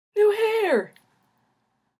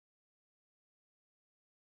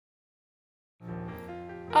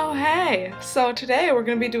Oh hey, so today we're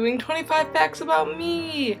gonna be doing 25 facts about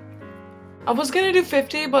me. I was gonna do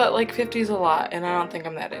 50, but like 50 is a lot and I don't think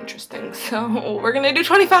I'm that interesting, so we're gonna do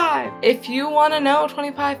 25. If you wanna know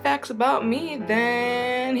 25 facts about me,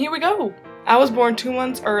 then here we go. I was born 2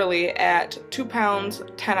 months early at 2 pounds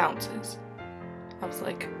 10 ounces. I was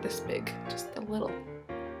like this big, just a little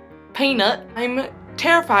peanut. I'm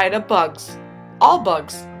terrified of bugs. All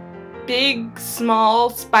bugs. Big, small,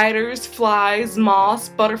 spiders, flies, moths,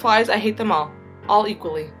 butterflies, I hate them all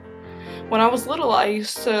equally. When I was little, I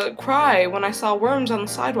used to cry when I saw worms on the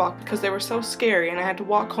sidewalk because they were so scary and I had to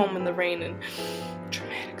walk home in the rain and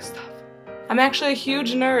dramatic stuff. I'm actually a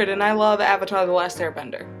huge nerd and I love Avatar: The Last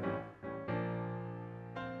Airbender.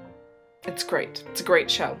 It's great. It's a great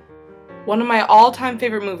show. One of my all-time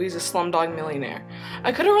favorite movies is Slumdog Millionaire.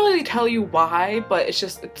 I couldn't really tell you why, but it's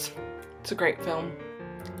a great film.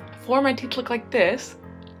 Before my teeth look like this,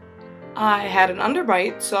 I had an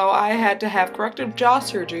underbite, so I had to have corrective jaw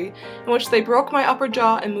surgery in which they broke my upper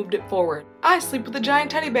jaw and moved it forward. I sleep with a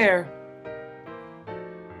giant teddy bear.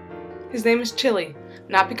 His name is Chili.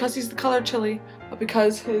 Not because he's the color chili, but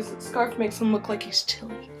because his scarf makes him look like he's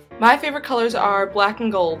chilly. My favorite colors are black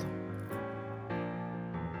and gold.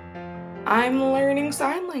 I'm learning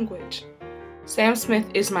sign language. Sam Smith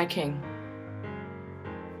is my king.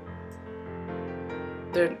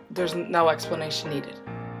 There's no explanation needed.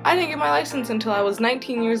 I didn't get my license until I was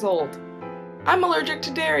 19 years old. I'm allergic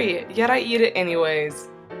to dairy, yet I eat it anyways.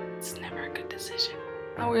 It's never a good decision.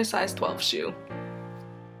 I wear a size 12 shoe.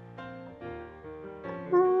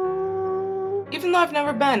 Even though I've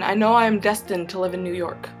never been, I know I am destined to live in New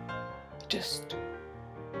York. It just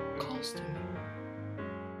calls to me.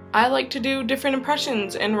 I like to do different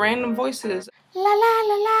impressions and random voices. La la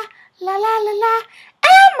la la, la la la la,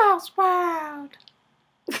 Elmo's World!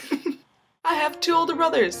 I have 2 older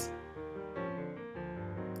brothers.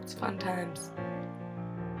 It's fun times.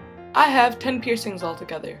 I have 10 piercings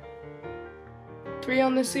altogether. 3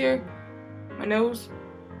 on this ear, my nose,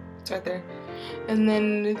 it's right there, and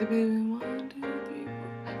then 1, 2, 3,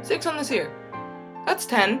 4, 6 on this ear. That's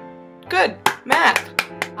 10. Good math.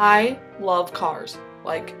 I love cars.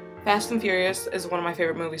 Like Fast and Furious is one of my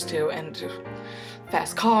favorite movies too, and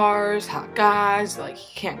fast cars, hot guys, like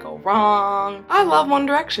you can't go wrong. I love One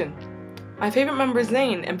Direction. My favorite member is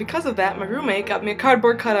Zayn, and because of that, my roommate got me a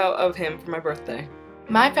cardboard cutout of him for my birthday.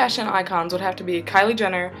 My fashion icons would have to be Kylie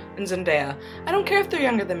Jenner and Zendaya. I don't care if they're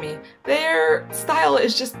younger than me. Their style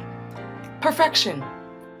is just perfection.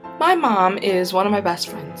 My mom is one of my best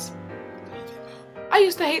friends. I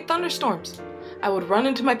used to hate thunderstorms. I would run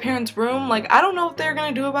into my parents' room, like I don't know what they're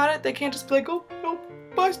gonna do about it. They can't just be like, oh, no,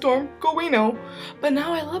 bye storm, go away now. But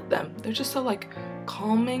now I love them. They're just so like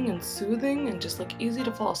calming and soothing and just like easy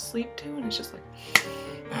to fall asleep to, and it's just like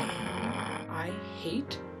I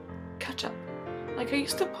hate ketchup. Like I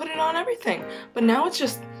used to put it on everything, but now it's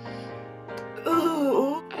just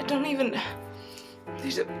I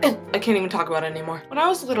can't even talk about it anymore. When I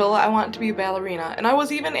was little, I wanted to be a ballerina, and I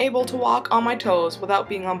was even able to walk on my toes without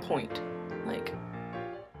being on point. Like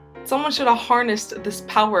someone should have harnessed this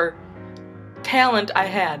power talent I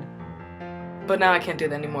had, but now I can't do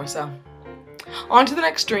that anymore, so on to the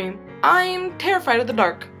next dream. I'm terrified of the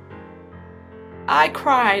dark. I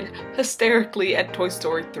cried hysterically at Toy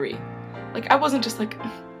Story 3. Like, I wasn't just like,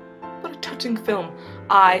 what a touching film.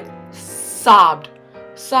 I sobbed.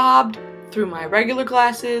 Sobbed through my regular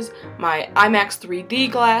glasses, my IMAX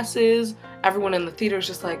 3D glasses. Everyone in the theater is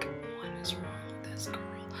just like, what is wrong with this girl?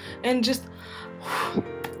 And just,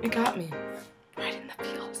 it got me right in the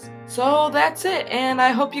feels. So that's it, and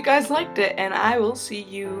I hope you guys liked it, and I will see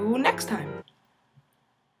you next time.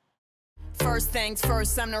 First things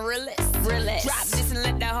first, I'm the realest. Drop this and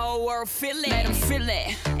let the whole world feel it. Let them feel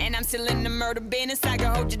it. And I'm still in the murder business. I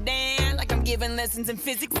can hold you down like I'm giving lessons in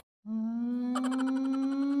physics.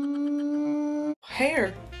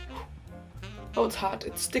 Hair. Oh, it's hot.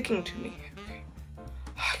 It's sticking to me.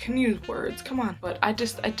 I can use words. Come on. But I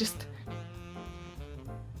just